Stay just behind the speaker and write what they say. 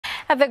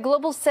The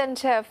Global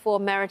Center for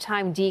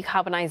Maritime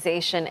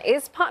Decarbonisation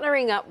is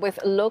partnering up with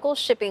local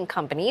shipping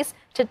companies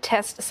to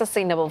test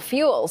sustainable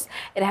fuels.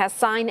 It has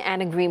signed an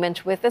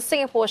agreement with the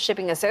Singapore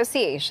Shipping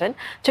Association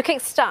to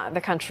kickstart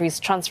the country's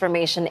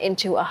transformation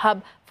into a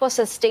hub for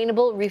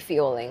sustainable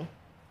refuelling.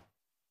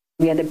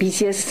 We are the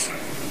busiest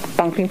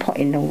bunkering port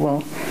in the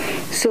world.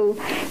 So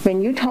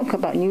when you talk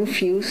about new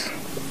fuels,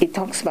 it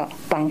talks about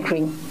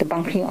bunkering, the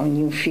bunkering of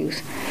new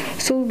fuels.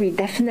 So we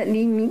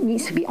definitely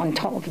need to be on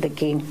top of the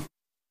game.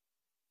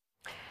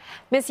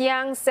 Ms.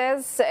 Yang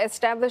says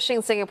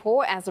establishing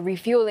Singapore as a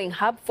refueling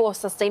hub for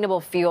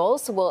sustainable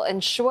fuels will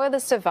ensure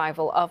the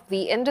survival of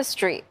the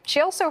industry.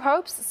 She also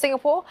hopes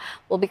Singapore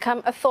will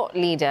become a thought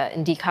leader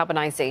in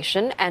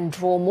decarbonisation and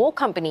draw more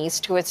companies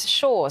to its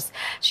shores.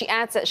 She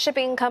adds that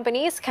shipping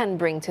companies can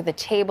bring to the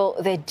table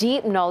their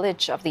deep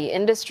knowledge of the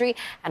industry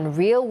and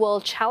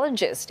real-world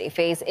challenges they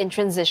face in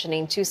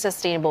transitioning to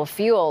sustainable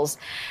fuels.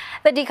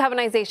 The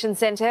Decarbonisation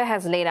Centre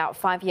has laid out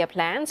 5-year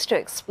plans to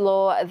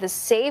explore the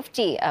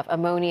safety of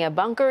ammonia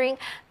bunkering,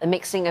 the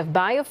mixing of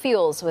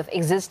biofuels with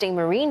existing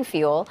marine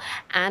fuel,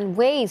 and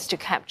ways to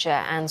capture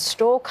and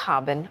store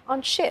carbon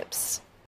on ships.